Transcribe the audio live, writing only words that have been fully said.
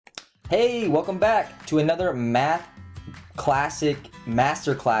Hey, welcome back to another math classic,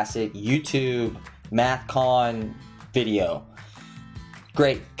 master classic YouTube MathCon video.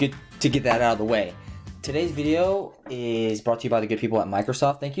 Great, good to get that out of the way. Today's video is brought to you by the good people at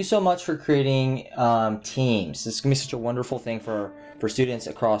Microsoft. Thank you so much for creating Teams. This is gonna be such a wonderful thing for students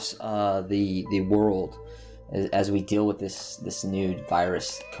across the world as we deal with this new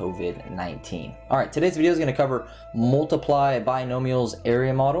virus, COVID-19. All right, today's video is going to cover multiply binomials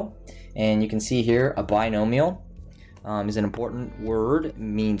area model. And you can see here a binomial is an important word. It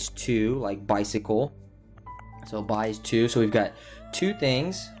means two, like bicycle. So bi is two. So we've got two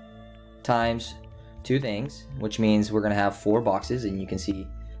things times two things, which means we're going to have four boxes, and you can see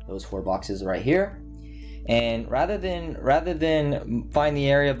those four boxes right here. And rather than find the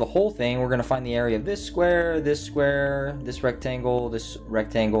area of the whole thing, we're going to find the area of this square, this rectangle,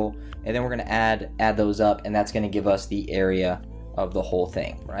 and then we're going to add those up, and that's going to give us the area of the whole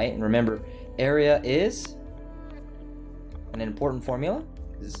thing, right? And remember, area is an important formula,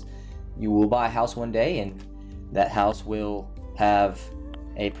 because you will buy a house one day, and that house will have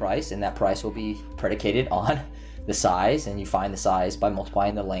a price, and that price will be predicated on the size, and you find the size by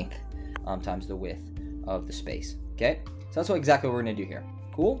multiplying the length times the width of the space. Okay, so that's exactly what we're going to do here.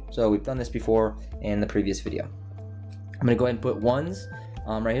 Cool. So we've done this before in the previous video. I'm going to go ahead and put ones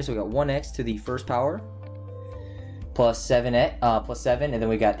right here. So we got 1x to the first power plus 7, and then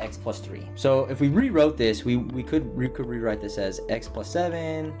we got x plus 3. So if we rewrote this, we could rewrite this as x plus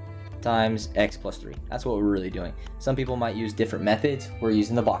 7 times x plus 3. That's what we're really doing. Some people might use different methods. We're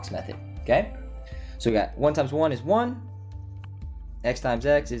using the box method. Okay, so we got 1 times 1 is 1, x times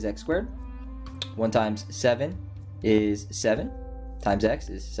x is x squared. 1 times 7 is 7 times x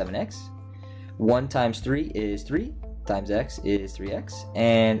is 7x. 1 times 3 is 3 times x is 3x.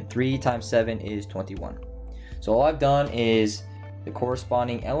 And 3 times 7 is 21. So all I've done is the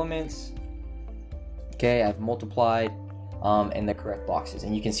corresponding elements. Okay, I've multiplied in the correct boxes.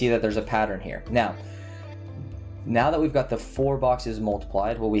 And you can see that there's a pattern here. Now that we've got the four boxes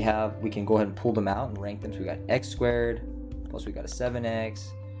multiplied, what we can go ahead and pull them out and rank them. So we got x squared, plus we got a 7x,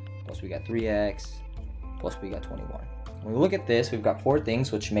 plus we got 3x, plus we got 21. When we look at this, we've got four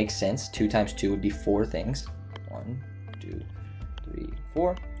things, which makes sense. 2 times 2 would be four things. 1, 2, 3,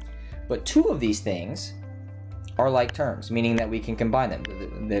 4. But two of these things are like terms, meaning that we can combine them,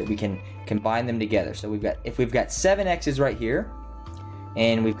 together. So if we've got 7x's right here,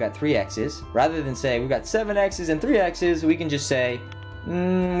 and we've got 3x's, rather than say we've got 7x's and 3x's, we can just say,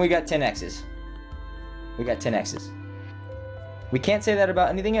 we got 10x's. We got 10x's. We can't say that about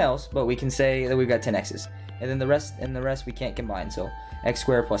anything else, but we can say that we've got 10x's. And then the rest we can't combine. So x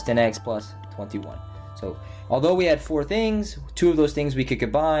squared plus 10x plus 21. So although we had four things, two of those things we could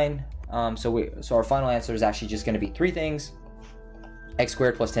combine. So our final answer is actually just going to be three things: x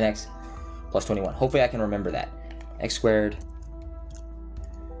squared plus 10x plus 21. Hopefully I can remember that. X squared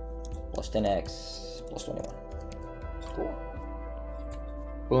plus 10x plus 21. Cool.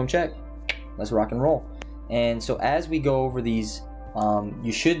 Boom, check. Let's rock and roll. And so as we go over these,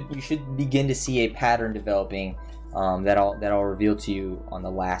 you should begin to see a pattern developing that I'll reveal to you on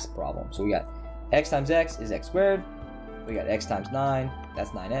the last problem. So we got x times x is x squared. We got x times 9,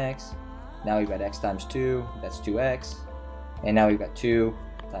 that's 9x. Now we've got x times 2, that's 2x. And now we've got 2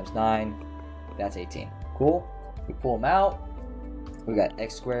 times 9, that's 18. Cool. We pull them out. We got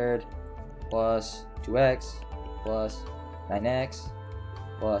x squared plus 2x plus 9x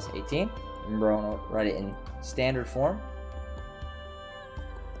plus 18. Remember, I want to write it in standard form.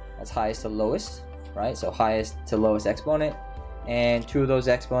 That's highest to lowest, right? So highest to lowest exponent, and two of those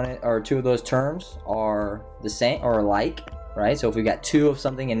terms are the same or alike, right? So if we've got 2 of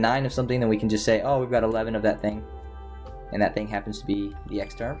something and 9 of something, then we can just say, oh, we've got 11 of that thing, and that thing happens to be the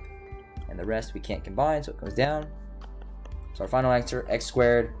x term, and the rest we can't combine, so it comes down. So our final answer: x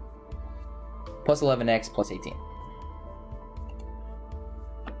squared plus 11x plus 18.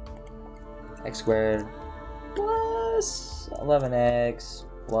 X squared plus 11x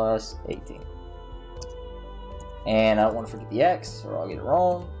plus 18. And I don't want to forget the x, or I'll get it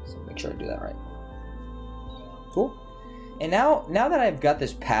wrong, so make sure I do that right. Cool. And now that I've got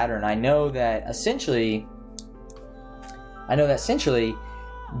this pattern, I know that essentially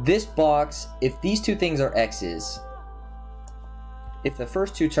this box, if these two things are x's, if the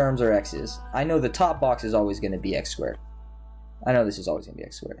first two terms are x's, I know the top box is always going to be x squared. I know this is always going to be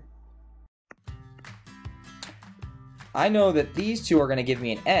x squared. I know that these two are going to give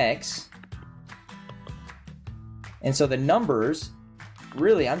me an x, and so the numbers,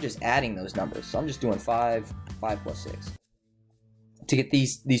 really, I'm just adding those numbers. So I'm just doing 5 plus 6 to get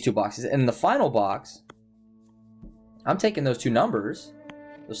these two boxes. And in the final box, I'm taking those two numbers,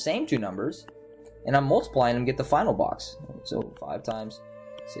 those same two numbers, and I'm multiplying them to get the final box. So 5 times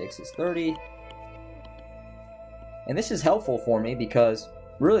 6 is 30. And this is helpful for me because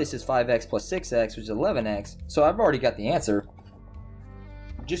really this is 5x plus 6x, which is 11x. So I've already got the answer.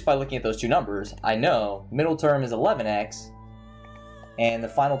 Just by looking at those two numbers, I know middle term is 11x and the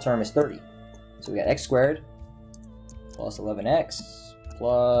final term is 30. So we got x squared plus 11x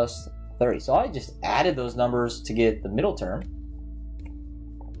plus 30. So I just added those numbers to get the middle term,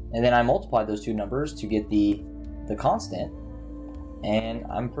 and then I multiplied those two numbers to get the constant, and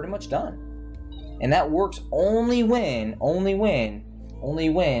I'm pretty much done. And that works only when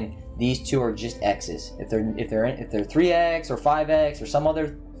these two are just x's. If they're 3x or 5x or some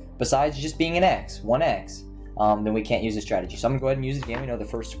other besides just being an x, 1x, then we can't use this strategy. So I'm gonna go ahead and use it again. We know the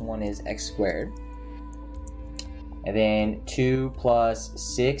first one is x squared, and then 2 plus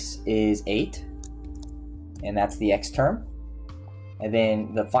 6 is 8, and that's the x term. And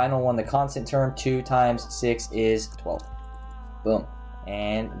then the final one, the constant term, 2 times 6 is 12. Boom.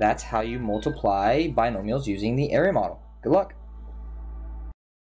 And that's how you multiply binomials using the area model. Good luck.